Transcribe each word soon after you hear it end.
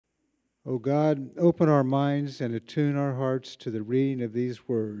O God, open our minds and attune our hearts to the reading of these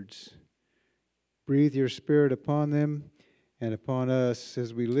words. Breathe your Spirit upon them and upon us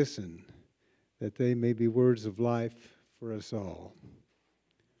as we listen, that they may be words of life for us all.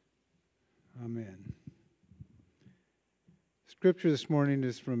 Amen. Scripture this morning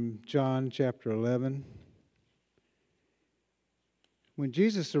is from John chapter 11. When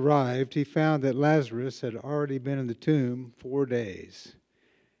Jesus arrived, he found that Lazarus had already been in the tomb 4 days.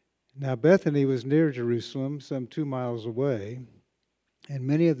 Now Bethany was near Jerusalem, some 2 miles away, and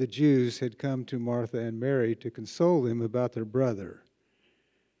many of the Jews had come to Martha and Mary to console them about their brother.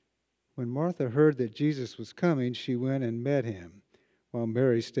 When Martha heard that Jesus was coming, she went and met him, while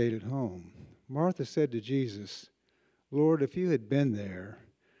Mary stayed at home. Martha said to Jesus, "Lord, if you had been there,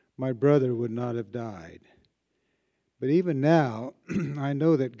 my brother would not have died. But even now, I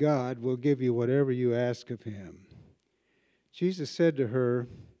know that God will give you whatever you ask of him." Jesus said to her,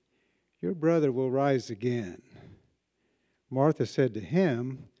 "Your brother will rise again." Martha said to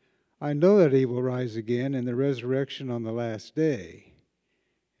him, "I know that he will rise again in the resurrection on the last day."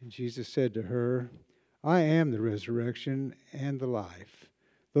 And Jesus said to her, "I am the resurrection and the life.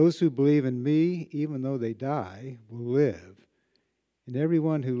 Those who believe in me, even though they die, will live. And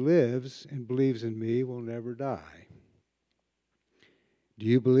everyone who lives and believes in me will never die. Do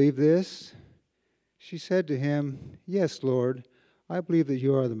you believe this?" She said to him, "Yes, Lord. I believe that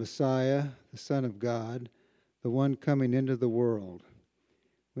you are the Messiah, the Son of God, the one coming into the world."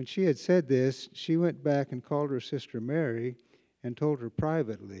 When she had said this, she went back and called her sister Mary and told her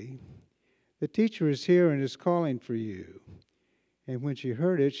privately, "The teacher is here and is calling for you." And when she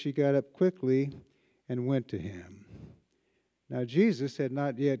heard it, she got up quickly and went to him. Now Jesus had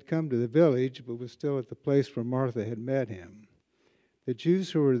not yet come to the village, but was still at the place where Martha had met him. The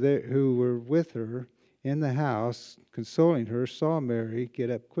Jews who were with her in the house, consoling her, saw Mary get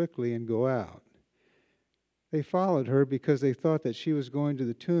up quickly and go out. They followed her because they thought that she was going to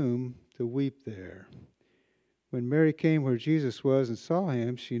the tomb to weep there. When Mary came where Jesus was and saw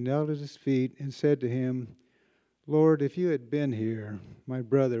him, she knelt at his feet and said to him, "Lord, if you had been here, my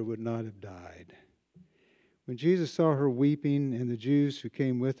brother would not have died." When Jesus saw her weeping, and the Jews who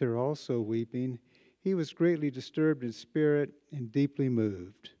came with her also weeping, he was greatly disturbed in spirit and deeply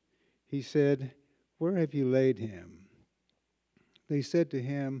moved. He said, "Where have you laid him?" They said to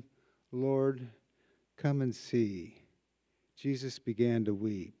him, "Lord, come and see." Jesus began to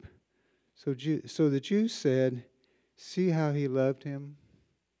weep. So the Jews said, "See how he loved him."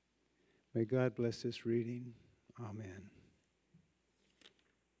 May God bless this reading. Amen.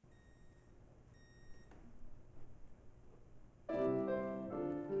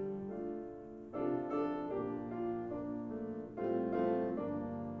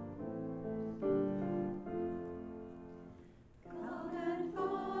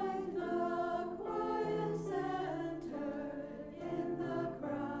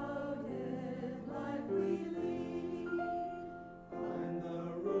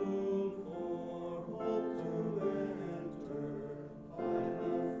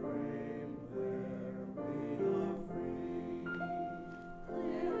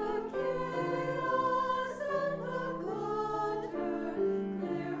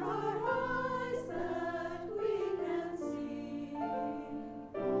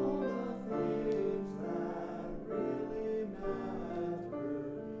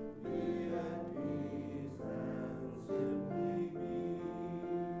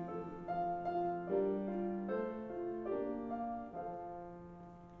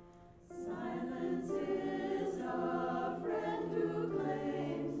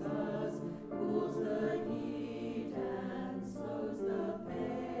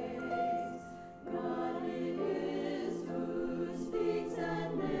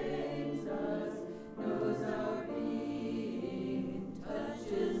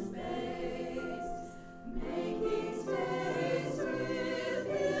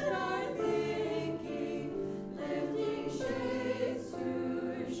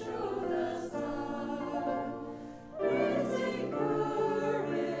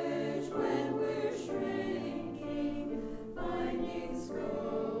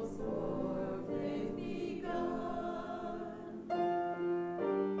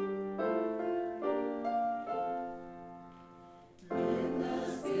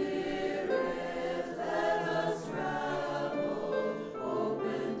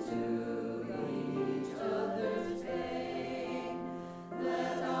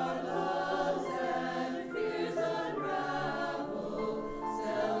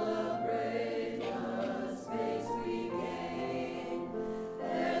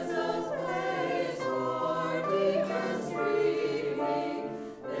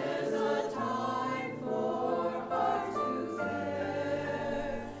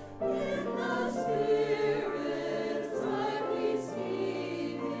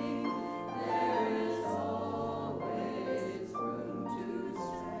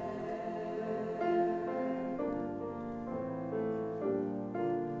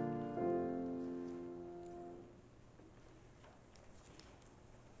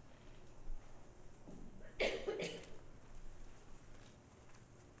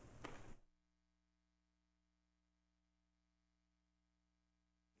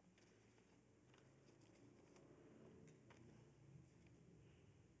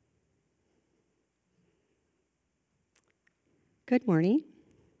 Good morning.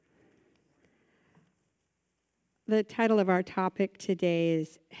 The title of our topic today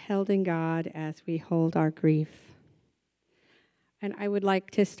is Held in God as We Hold Our Grief. And I would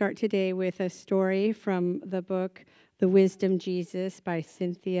like to start today with a story from the book The Wisdom Jesus by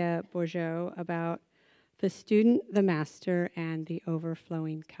Cynthia Bourgeau about the student, the master, and the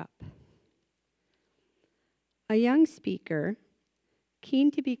overflowing cup. A young speaker, keen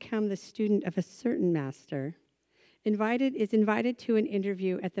to become the student of a certain master, is invited to an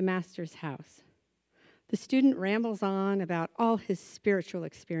interview at the master's house. The student rambles on about all his spiritual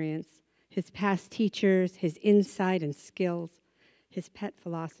experience, his past teachers, his insight and skills, his pet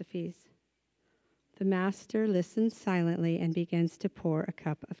philosophies. The master listens silently and begins to pour a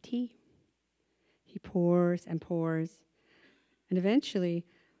cup of tea. He pours and pours, and eventually,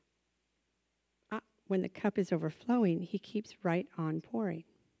 when the cup is overflowing, he keeps right on pouring.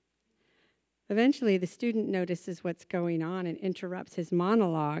 Eventually, the student notices what's going on and interrupts his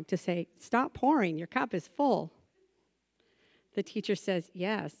monologue to say, "Stop pouring, your cup is full." The teacher says,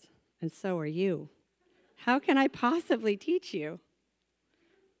 "Yes, and so are you. How can I possibly teach you?"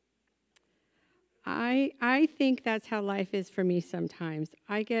 I think that's how life is for me sometimes.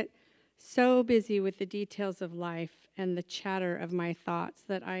 I get so busy with the details of life and the chatter of my thoughts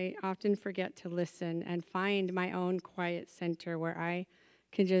that I often forget to listen and find my own quiet center where I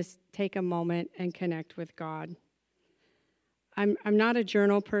can just take a moment and connect with God. I'm not a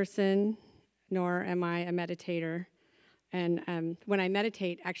journal person, nor am I a meditator. And when I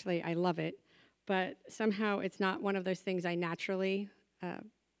meditate, actually, I love it. But somehow it's not one of those things I naturally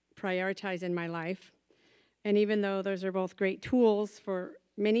prioritize in my life. And even though those are both great tools for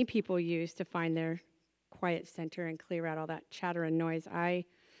many people use to find their quiet center and clear out all that chatter and noise, I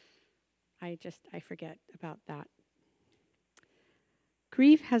forget about that.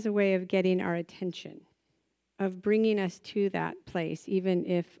 Grief has a way of getting our attention, of bringing us to that place, even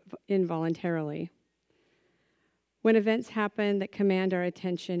if involuntarily. When events happen that command our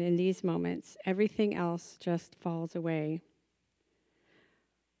attention in these moments, everything else just falls away.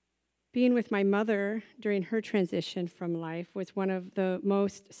 Being with my mother during her transition from life was one of the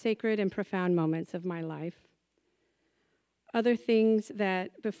most sacred and profound moments of my life. Other things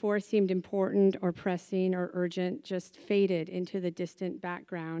that before seemed important or pressing or urgent just faded into the distant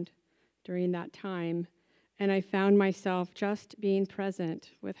background during that time, and I found myself just being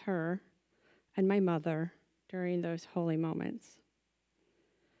present with her and my mother during those holy moments.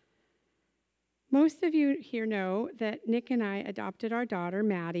 Most of you here know that Nick and I adopted our daughter,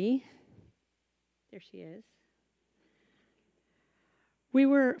 Maddie. There she is. We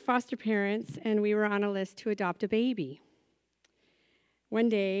were foster parents, and we were on a list to adopt a baby. One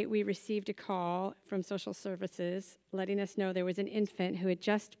day, we received a call from social services letting us know there was an infant who had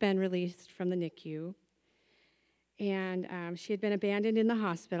just been released from the NICU, and she had been abandoned in the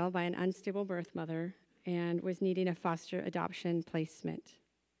hospital by an unstable birth mother and was needing a foster adoption placement.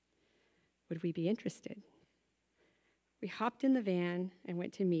 Would we be interested? We hopped in the van and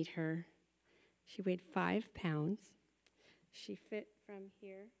went to meet her. She weighed 5 pounds. She fit from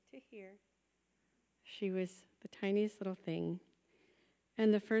here to here. She was the tiniest little thing.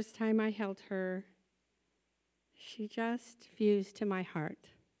 And the first time I held her, she just fused to my heart.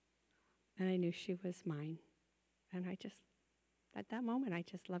 And I knew she was mine. And at that moment, I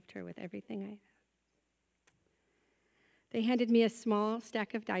just loved her with everything I had. They handed me a small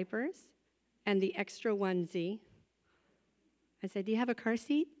stack of diapers and the extra onesie. I said, "Do you have a car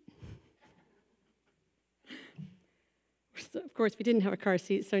seat?" So, of course, we didn't have a car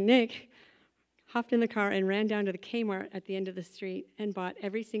seat, so Nick hopped in the car and ran down to the Kmart at the end of the street and bought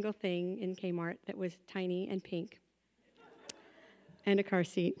every single thing in Kmart that was tiny and pink and a car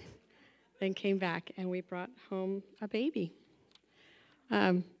seat. Then came back, and we brought home a baby.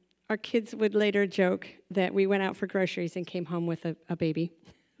 Our kids would later joke that we went out for groceries and came home with a baby.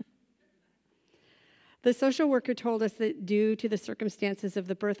 The social worker told us that due to the circumstances of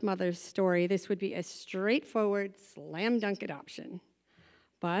the birth mother's story, this would be a straightforward, slam-dunk adoption.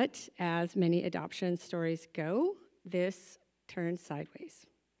 But as many adoption stories go, this turned sideways.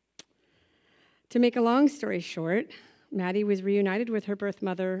 To make a long story short, Maddie was reunited with her birth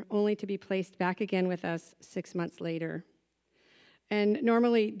mother only to be placed back again with us 6 months later. And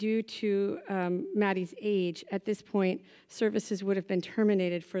normally, due to Maddie's age, at this point, services would have been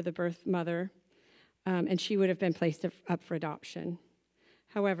terminated for the birth mother, and she would have been placed up for adoption.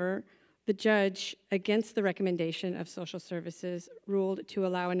 However, the judge, against the recommendation of social services, ruled to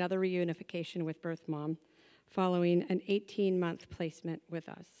allow another reunification with birth mom following an 18-month placement with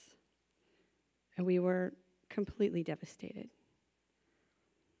us. And we were completely devastated.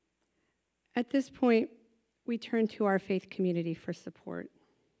 At this point, we turned to our faith community for support.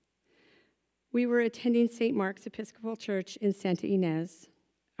 We were attending St. Mark's Episcopal Church in Santa Ynez.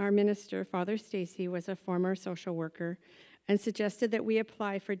 Our minister, Father Stacy, was a former social worker and suggested that we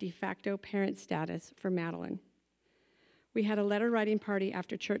apply for de facto parent status for Madeline. We had a letter writing party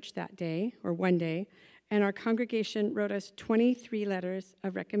after church that day, or one day, and our congregation wrote us 23 letters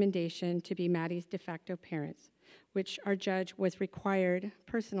of recommendation to be Maddie's de facto parents, which our judge was required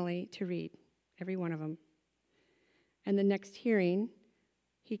personally to read, every one of them. And the next hearing,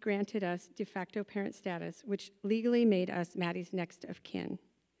 he granted us de facto parent status, which legally made us Maddie's next of kin.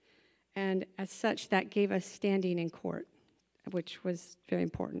 And as such, that gave us standing in court, which was very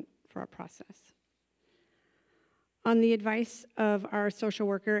important for our process. On the advice of our social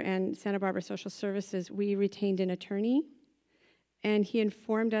worker and Santa Barbara Social Services, we retained an attorney, and he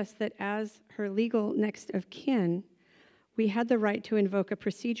informed us that as her legal next of kin, we had the right to invoke a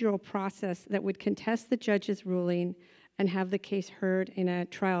procedural process that would contest the judge's ruling and have the case heard in a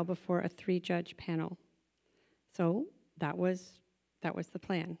trial before a 3-judge panel. So that was the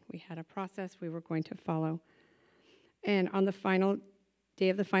plan. We had a process we were going to follow. And on the final day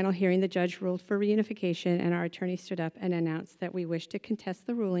of the final hearing, the judge ruled for reunification, and our attorney stood up and announced that we wished to contest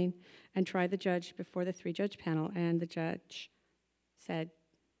the ruling and try the judge before the 3-judge panel, and the judge said,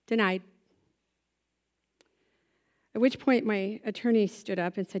 denied. At which point my attorney stood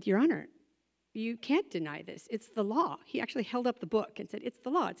up and said, Your Honor, you can't deny this. It's the law. He actually held up the book and said, it's the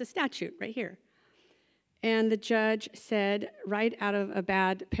law. It's a statute right here. And the judge said, right out of a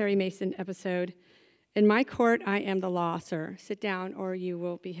bad Perry Mason episode, in my court, I am the law, sir. Sit down or you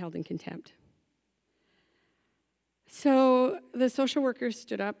will be held in contempt. So the social worker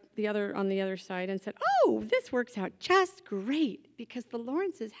stood up on the other side and said, oh, this works out just great because the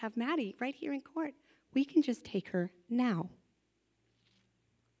Lawrences have Maddie right here in court. We can just take her now.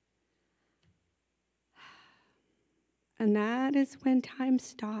 And that is when time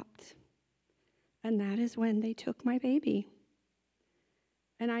stopped. And that is when they took my baby.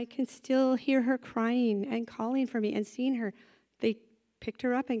 And I can still hear her crying and calling for me and seeing her. They picked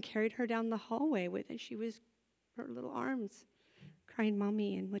her up and carried her down the hallway with it. She was, her little arms, crying,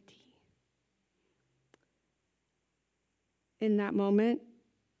 Mommy and Wati. In that moment,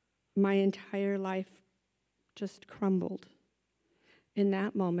 my entire life just crumbled. In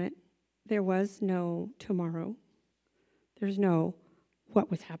that moment, there was no tomorrow. There's no what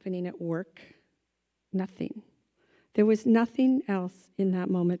was happening at work. Nothing. There was nothing else in that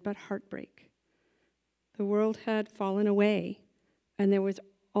moment but heartbreak. The world had fallen away, and there was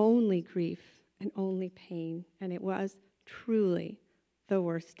only grief and only pain, and it was truly the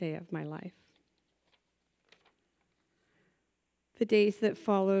worst day of my life. The days that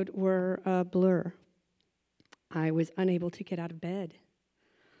followed were a blur. I was unable to get out of bed.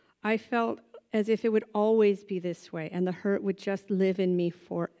 I felt as if it would always be this way, and the hurt would just live in me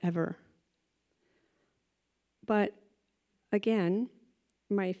forever. But again,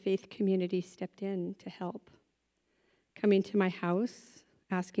 my faith community stepped in to help, coming to my house,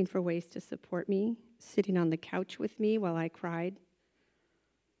 asking for ways to support me, sitting on the couch with me while I cried.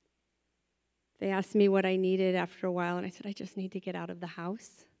 They asked me what I needed after a while, and I said, I just need to get out of the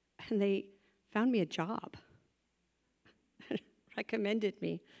house. And they found me a job, recommended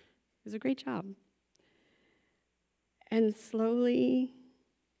me. It was a great job. And slowly,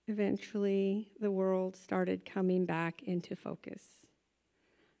 eventually, the world started coming back into focus.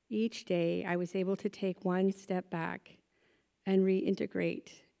 Each day, I was able to take one step back and reintegrate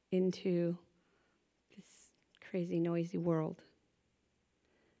into this crazy, noisy world.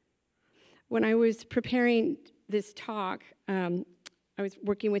 When I was preparing this talk, I was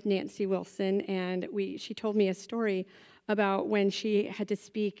working with Nancy Wilson, and she told me a story about when she had to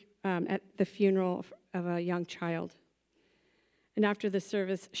speak at the funeral of a young child. And after the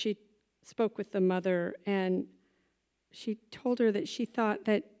service, she spoke with the mother, and she told her that she thought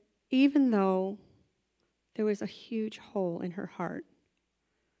that even though there was a huge hole in her heart,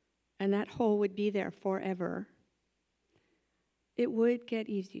 and that hole would be there forever, it would get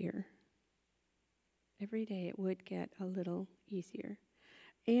easier. Every day it would get a little easier.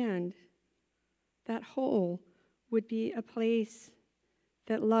 And that hole would be a place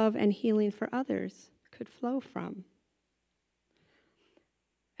that love and healing for others could flow from.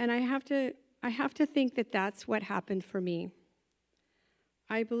 And I have to think that that's what happened for me.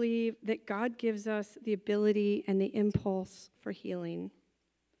 I believe that God gives us the ability and the impulse for healing.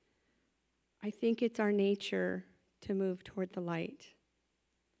 I think it's our nature to move toward the light.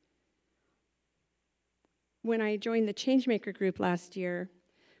 When I joined the Changemaker group last year,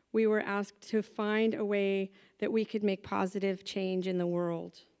 we were asked to find a way that we could make positive change in the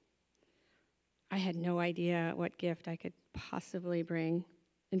world. I had no idea what gift I could possibly bring.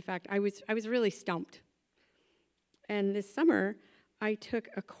 In fact, I was really stumped. And this summer, I took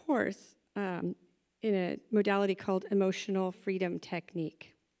a course in a modality called Emotional Freedom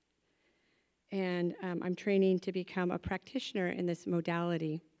Technique. And I'm training to become a practitioner in this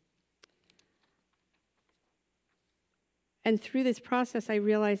modality. And through this process, I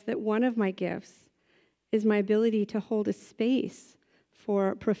realized that one of my gifts is my ability to hold a space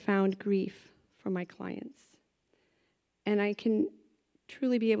for profound grief for my clients. And I can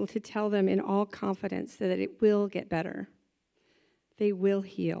truly be able to tell them in all confidence that it will get better. They will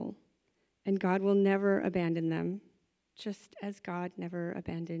heal. And God will never abandon them, just as God never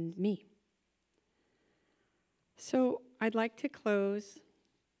abandoned me. So I'd like to close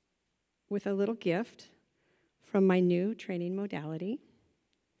with a little gift from my new training modality.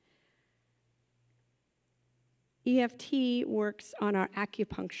 EFT works on our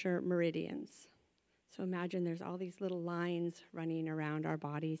acupuncture meridians. So imagine there's all these little lines running around our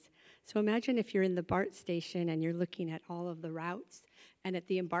bodies. So imagine if you're in the BART station and you're looking at all of the routes, and at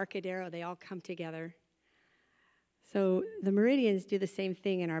the Embarcadero, they all come together. So the meridians do the same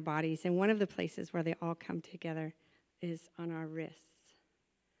thing in our bodies, and one of the places where they all come together is on our wrists.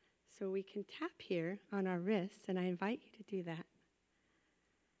 So we can tap here on our wrists, and I invite you to do that.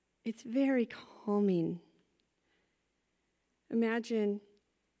 It's very calming. Imagine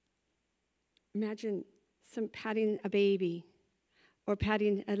some patting a baby or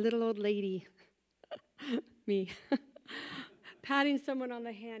patting a little old lady, me, patting someone on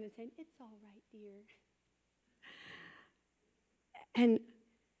the hand and saying, "It's all right, dear." And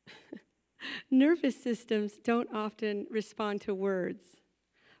nervous systems don't often respond to words,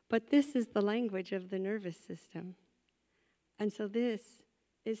 but this is the language of the nervous system. And so this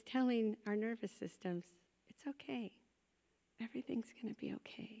is telling our nervous systems, it's okay. Everything's going to be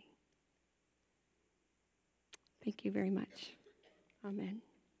okay. Thank you very much. Amen.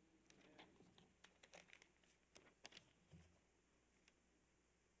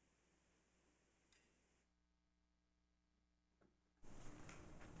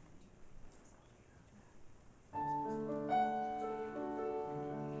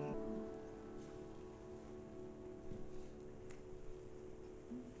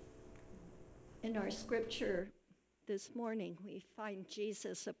 In our scripture this morning, we find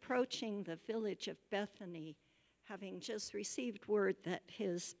Jesus approaching the village of Bethany, having just received word that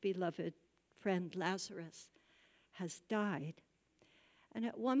his beloved friend Lazarus has died. And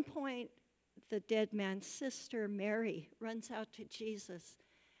at one point, the dead man's sister, Mary, runs out to Jesus,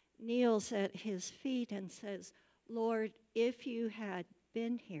 kneels at his feet and says, "Lord, if you had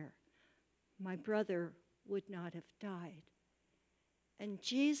been here, my brother would not have died." And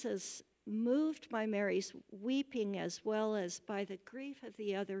Jesus, moved by Mary's weeping as well as by the grief of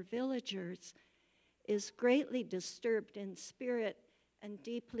the other villagers, is greatly disturbed in spirit and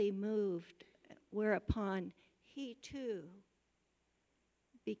deeply moved, whereupon he too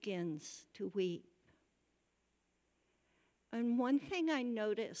begins to weep. And one thing I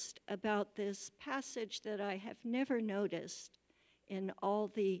noticed about this passage that I have never noticed in all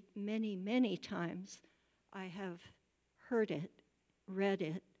the many, many times I have heard it, read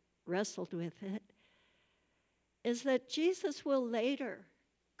it, wrestled with it, is that Jesus will later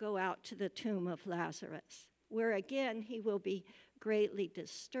go out to the tomb of Lazarus, where again he will be greatly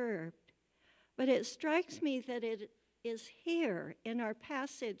disturbed. But it strikes me that it is here in our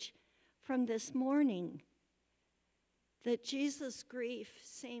passage from this morning that Jesus' grief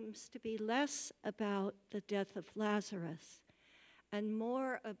seems to be less about the death of Lazarus and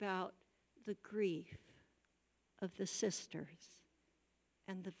more about the grief of the sisters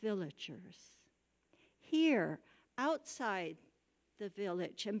and the villagers. Here, outside the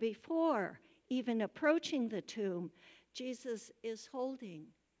village, and before even approaching the tomb, Jesus is holding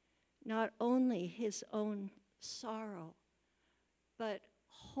not only his own sorrow, but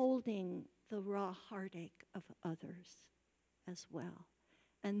holding the raw heartache of others as well.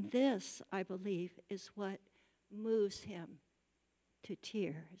 And this, I believe, is what moves him to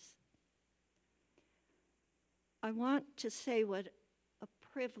tears. I want to say what a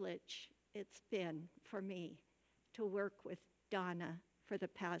privilege it's been for me to work with Donna for the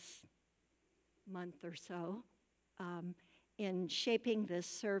past month or so in shaping this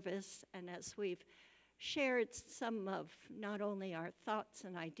service, and as we've shared some of not only our thoughts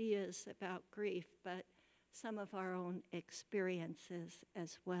and ideas about grief, but some of our own experiences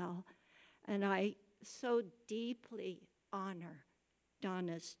as well. And I so deeply honor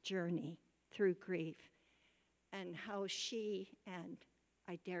Donna's journey through grief and how she and,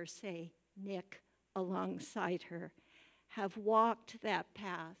 I dare say, Nick alongside her have walked that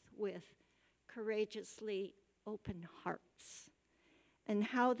path with courageously open hearts, and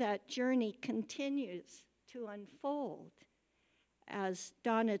how that journey continues to unfold as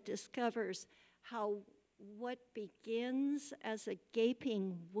Donna discovers how what begins as a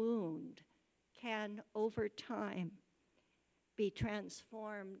gaping wound can, over time, be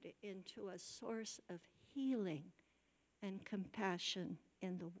transformed into a source of healing and compassion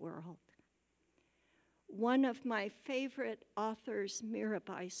in the world. One of my favorite authors,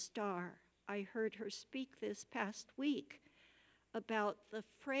 Mirabai Starr, I heard her speak this past week about the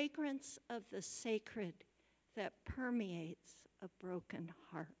fragrance of the sacred that permeates a broken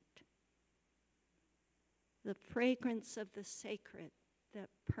heart. The fragrance of the sacred that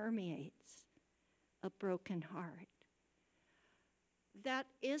permeates a broken heart. That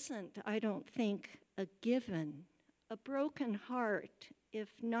isn't, I don't think, a given. A broken heart, if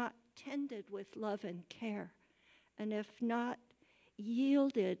not tended with love and care, and if not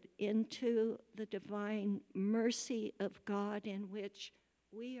yielded into the divine mercy of God in which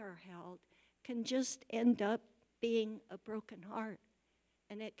we are held, can just end up being a broken heart.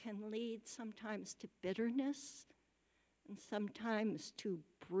 And it can lead sometimes to bitterness and sometimes to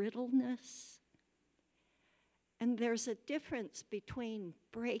brittleness. And there's a difference between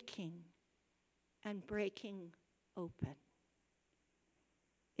breaking and breaking open.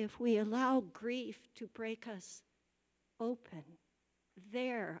 If we allow grief to break us open,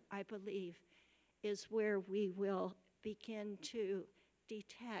 there, I believe, is where we will begin to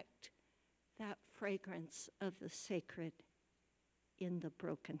detect that fragrance of the sacred in the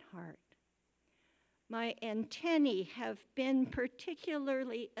broken heart. My antennae have been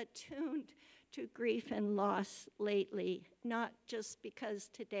particularly attuned to grief and loss lately, not just because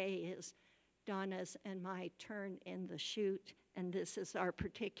today is Donna's and my turn in the chute, and this is our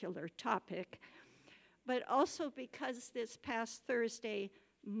particular topic, but also because this past Thursday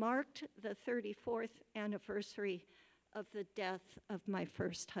marked the 34th anniversary of the death of my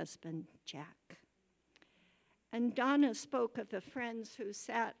first husband, Jack. And Donna spoke of the friends who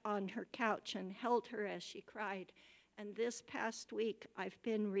sat on her couch and held her as she cried. And this past week, I've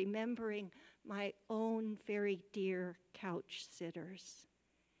been remembering my own very dear couch sitters,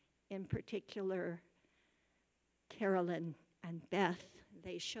 in particular, Carolyn and Beth.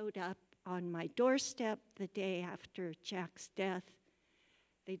 They showed up on my doorstep the day after Jack's death.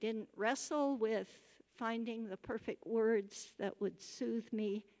 They didn't wrestle with finding the perfect words that would soothe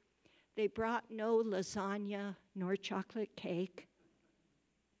me. They brought no lasagna nor chocolate cake,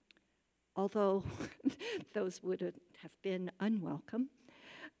 although those would have been unwelcome.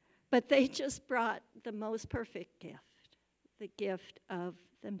 But they just brought the most perfect gift, the gift of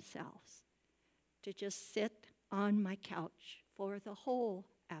themselves, to just sit on my couch for the whole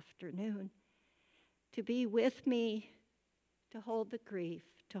afternoon, to be with me, to hold the grief,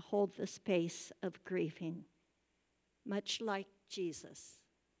 to hold the space of grieving, much like Jesus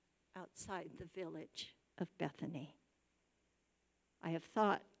outside the village of Bethany. I have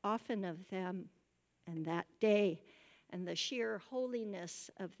thought often of them and that day and the sheer holiness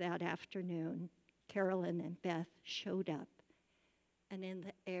of that afternoon. Carolyn and Beth showed up, and in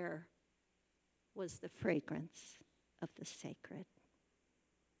the air was the fragrance of the sacred.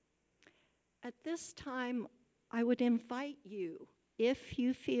 At this time, I would invite you, if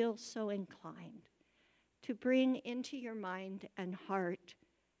you feel so inclined, to bring into your mind and heart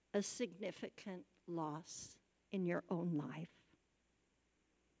a significant loss in your own life.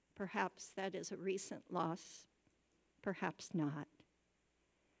 Perhaps that is a recent loss, perhaps not.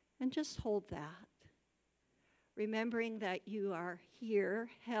 And just hold that, remembering that you are here,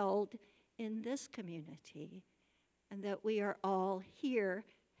 held in this community, and that we are all here,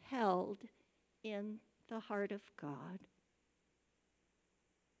 held in the heart of God.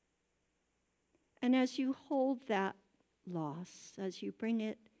 And as you hold that loss, as you bring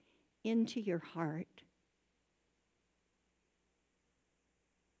it into your heart,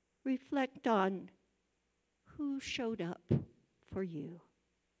 reflect on who showed up for you,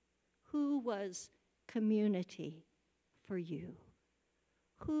 who was community for you,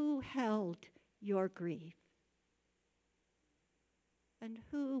 who held your grief, and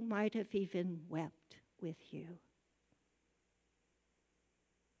who might have even wept with you.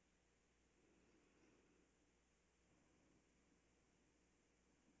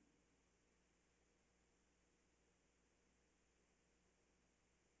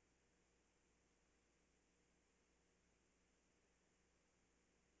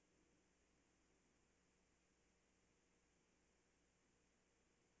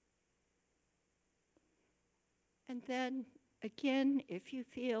 And then, again, if you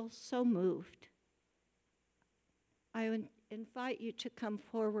feel so moved, I would invite you to come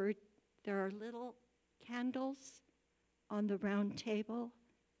forward There are little candles on the round table.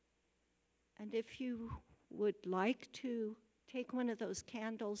 And if you would like to take one of those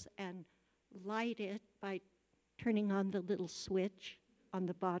candles and light it by turning on the little switch on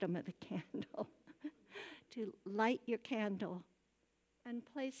the bottom of the candle, to light your candle and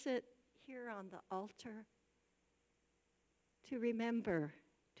place it here on the altar to remember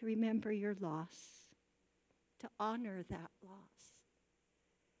your loss, to honor that loss.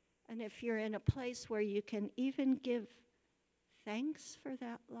 And if you're in a place where you can even give thanks for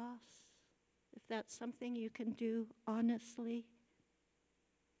that loss, if that's something you can do honestly,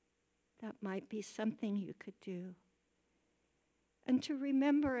 that might be something you could do. And to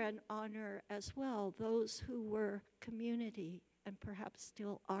remember and honor as well those who were community and perhaps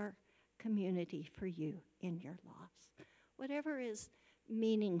still are community for you in your loss. Whatever is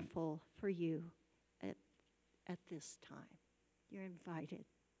meaningful for you at this time, you're invited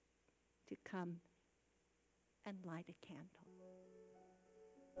to come and light a candle.